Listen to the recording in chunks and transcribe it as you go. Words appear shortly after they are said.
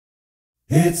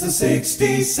It's a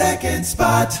 60-second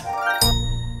spot.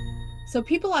 So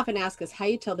people often ask us how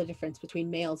you tell the difference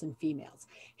between males and females.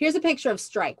 Here's a picture of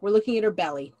Strike. We're looking at her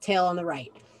belly, tail on the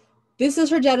right. This is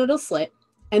her genital slit,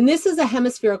 and this is a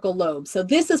hemispherical lobe. So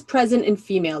this is present in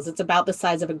females. It's about the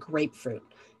size of a grapefruit.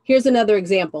 Here's another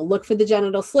example. Look for the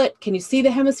genital slit. Can you see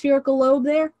the hemispherical lobe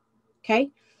there?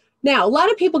 Okay. Now, a lot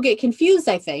of people get confused,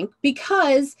 I think,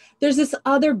 because there's this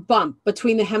other bump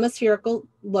between the hemispherical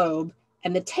lobe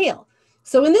and the tail.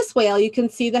 So in this whale, you can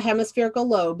see the hemispherical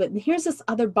lobe, but here's this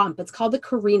other bump. It's called the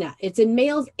carina. It's in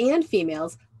males and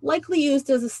females, likely used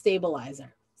as a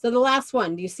stabilizer. So the last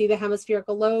one, do you see the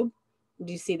hemispherical lobe?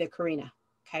 Do you see the carina?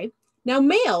 Okay. Now,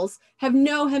 males have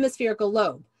no hemispherical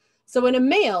lobe. So in a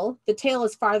male, the tail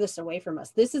is farthest away from us.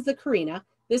 This is the carina.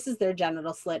 This is their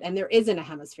genital slit, and there isn't a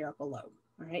hemispherical lobe.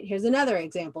 All right, here's another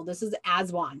example. This is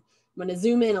Aswan. I'm going to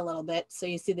zoom in a little bit so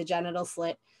you see the genital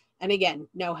slit. And again,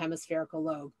 no hemispherical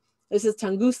lobe. This is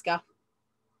Tunguska.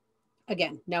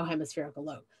 Again, no hemispherical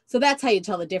lobe. So that's how you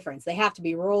tell the difference. They have to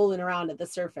be rolling around at the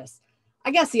surface.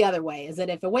 I guess the other way is that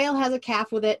if a whale has a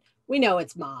calf with it, we know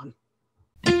it's mom.